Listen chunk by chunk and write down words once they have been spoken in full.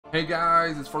Hey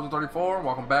guys, it's Frozen34.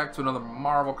 Welcome back to another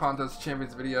Marvel Contest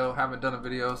Champions video. Haven't done a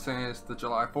video since the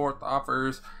July 4th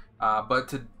offers, but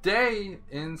today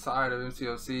inside of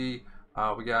MCOC,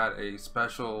 we got a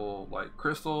special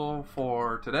crystal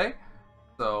for today.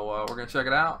 So we're gonna check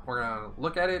it out. We're gonna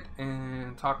look at it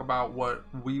and talk about what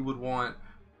we would want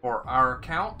for our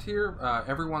account here.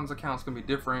 Everyone's account is gonna be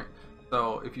different.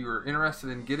 So if you're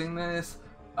interested in getting this,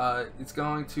 it's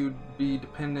going to be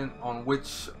dependent on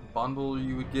which bundle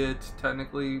you would get.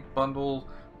 Technically bundle,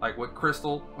 like what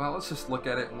crystal. Well, let's just look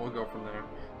at it and we'll go from there.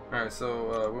 Alright,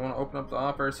 so we want to open up the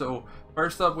offer. So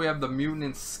first up we have the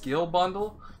Mutant skill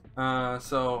bundle.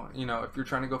 So you know, if you're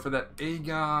trying to go for that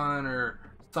Aegon or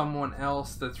someone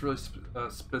else that's really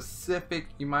specific,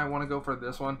 you might want to go for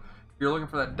this one. If you're looking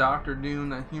for that Dr. Doom,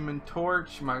 that Human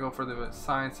Torch, you might go for the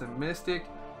Science and Mystic.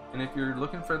 And if you're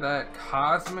looking for that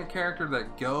cosmic character,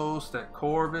 that Ghost, that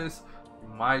Corvus, you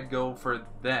might go for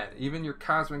that. Even your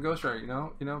Cosmic Ghost Rider, you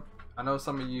know, I know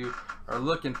some of you are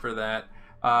looking for that.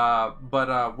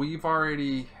 But we've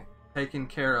already taken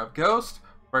care of Ghost.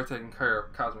 We've already taken care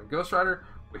of Cosmic Ghost Rider.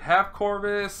 We have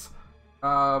Corvus,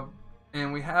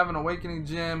 and we have an Awakening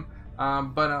Gem.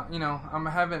 You know, I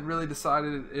haven't really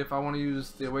decided if I want to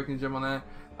use the Awakening Gem on that.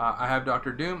 I have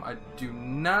Dr. Doom. I do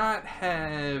not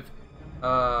have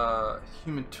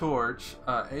Human Torch.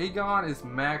 Aegon is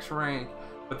max rank,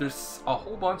 but there's a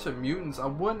whole bunch of mutants I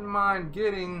wouldn't mind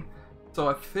getting, so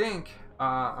I think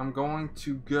I'm going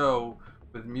to go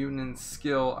with Mutant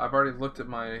skill. I've already looked at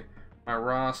my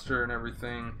roster and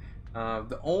everything.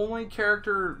 The only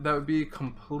character that would be a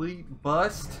complete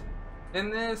bust in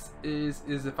this is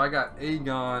if I got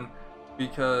Aegon,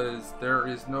 because there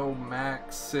is no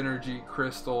max synergy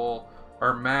crystal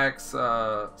or max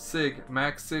sig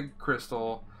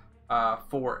crystal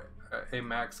for a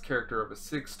max character of a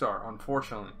 6-star,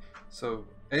 unfortunately. So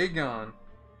Aegon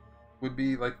would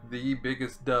be like the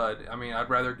biggest dud. I mean, I'd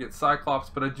rather get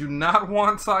Cyclops, but I do not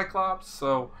want Cyclops,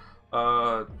 so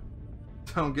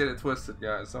don't get it twisted,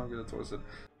 guys. Don't get it twisted.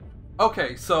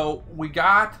 Okay, so we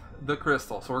got the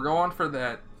crystal, so we're going for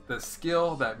the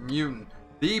skill, that mutant.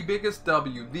 The biggest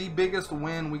W, the biggest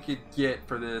win we could get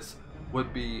for this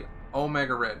would be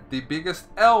Omega Red. The biggest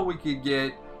L we could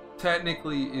get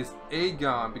technically is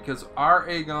Aegon, because our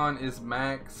Aegon is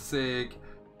max sig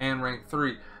and rank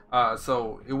 3.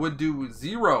 So it would do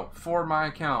 0 for my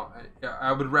account.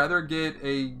 I would rather get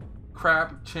a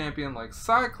crap champion like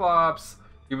Cyclops,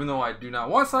 even though I do not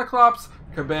want Cyclops.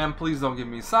 Kabam, please don't give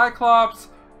me Cyclops.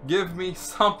 Give me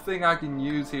something I can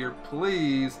use here,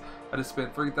 please. I just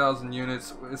spent 3,000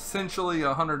 units, essentially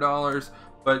 $100,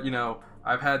 but you know,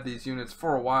 I've had these units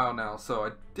for a while now, so I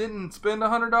didn't spend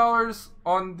 $100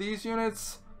 on these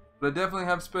units, but I definitely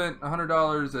have spent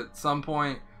 $100 at some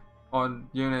point on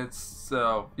units,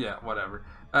 so yeah, whatever.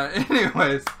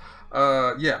 Anyways,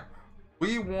 yeah,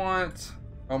 we want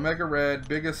Omega Red,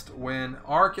 biggest win,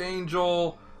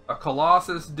 Archangel, a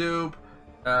Colossus dupe.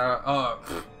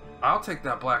 I'll take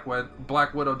that Black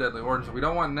Widow Deadly Origins. We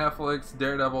don't want Netflix,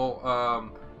 Daredevil,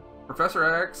 Professor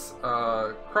X,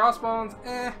 Crossbones,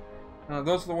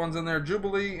 those are the ones in there.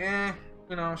 Jubilee,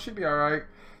 you know, she'd be alright.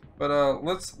 But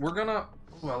we're gonna,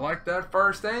 I like that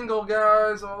first angle,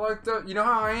 guys. I like that. You know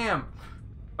how I am.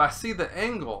 If I see the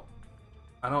angle,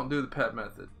 I don't do the pet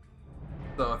method.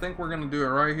 So I think we're gonna do it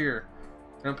right here.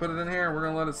 We're gonna put it in here, we're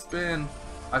gonna let it spin.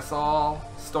 I saw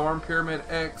Storm Pyramid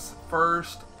X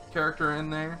first character in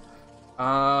there.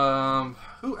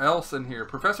 Who else in here?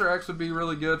 Professor X would be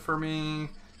really good for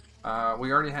me.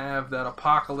 We already have that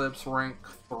Apocalypse rank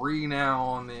 3 now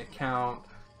on the account.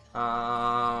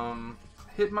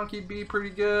 Hitmonkey be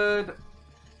pretty good.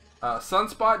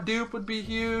 Sunspot dupe would be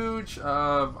huge.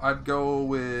 I'd go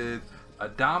with a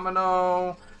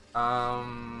Domino.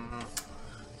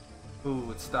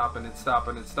 Ooh, it's stopping, it's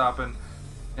stopping, it's stopping.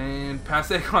 And pass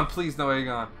Aegon, please no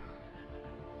Aegon.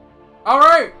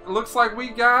 Alright, looks like we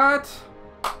got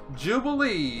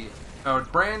Jubilee, a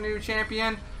brand new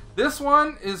champion. This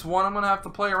one is one I'm going to have to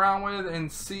play around with and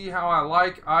see how I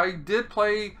like. I did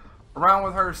play around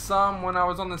with her some when I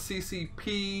was on the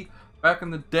CCP back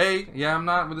in the day. Yeah, I'm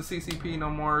not with the CCP no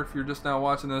more if you're just now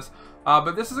watching this.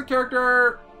 But this is a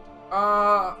character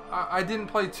I didn't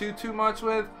play too much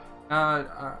with.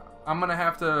 I'm going to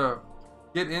have to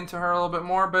get into her a little bit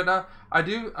more, but I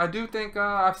do think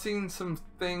I've seen some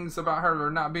things about her that are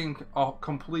not being a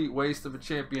complete waste of a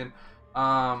champion.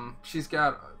 She's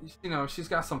got, you know, she's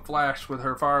got some flash with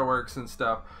her fireworks and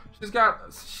stuff. She's got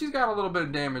a little bit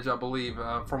of damage, I believe,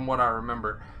 from what I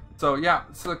remember. So yeah,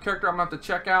 it's a character I'm gonna have to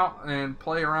check out and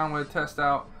play around with, test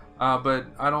out. But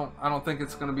I don't think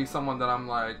it's gonna be someone that I'm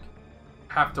like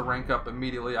have to rank up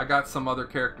immediately. I got some other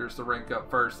characters to rank up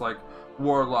first, like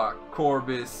Warlock,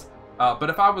 Corvus. But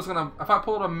if I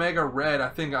pulled a Mega Red, I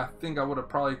think I would have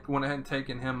probably went ahead and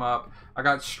taken him up. I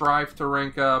got Strife to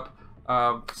rank up.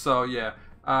 So yeah,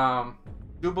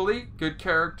 Jubilee, good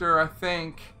character. I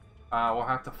think we'll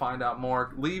have to find out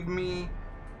more. Leave me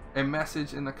a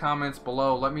message in the comments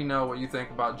below. Let me know what you think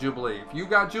about Jubilee. If you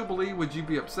got Jubilee, would you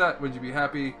be upset? Would you be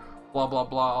happy? Blah blah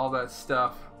blah, all that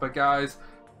stuff. But guys,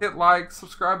 hit like,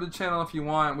 subscribe to the channel if you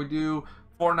want. We do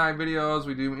Fortnite videos,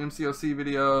 we do MCOC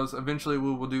videos. Eventually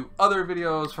we will do other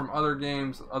videos from other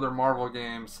games, other Marvel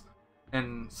games,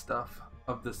 and stuff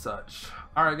of the such.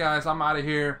 Alright guys, I'm out of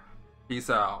here. Peace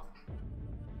out.